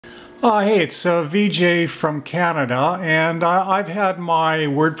Hey, it's VJ from Canada, and I've had my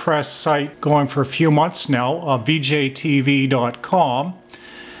WordPress site going for a few months now, vjtv.com,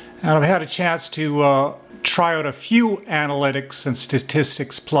 and I've had a chance to try out a few analytics and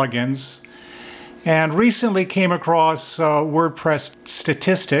statistics plugins, and recently came across WordPress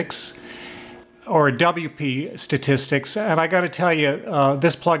Statistics, or WP Statistics, and I got to tell you,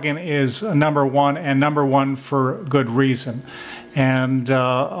 this plugin is number one, and number one for good reason. And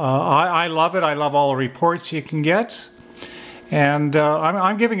I love it. I love all the reports you can get, and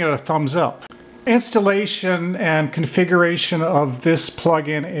I'm giving it a thumbs up. Installation and configuration of this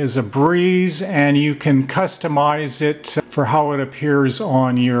plugin is a breeze, and you can customize it for how it appears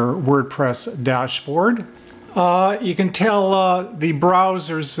on your WordPress dashboard. You can tell the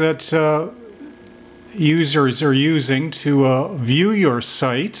browsers that users are using to view your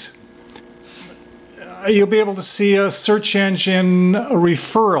site. You'll be able to see search engine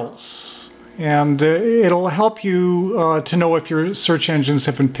referrals, and it'll help you to know if your search engines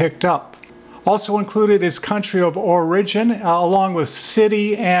have been picked up. Also included is country of origin, along with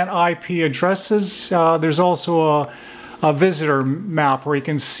city and IP addresses. There's also a visitor map where you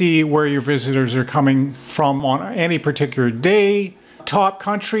can see where your visitors are coming from on any particular day. Top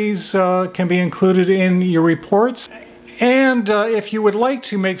countries can be included in your reports. And if you would like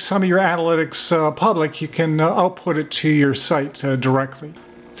to make some of your analytics public, you can output it to your site directly.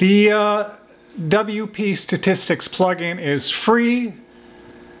 The WP Statistics plugin is free,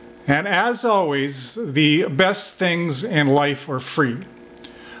 and as always, the best things in life are free.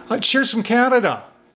 Cheers from Canada!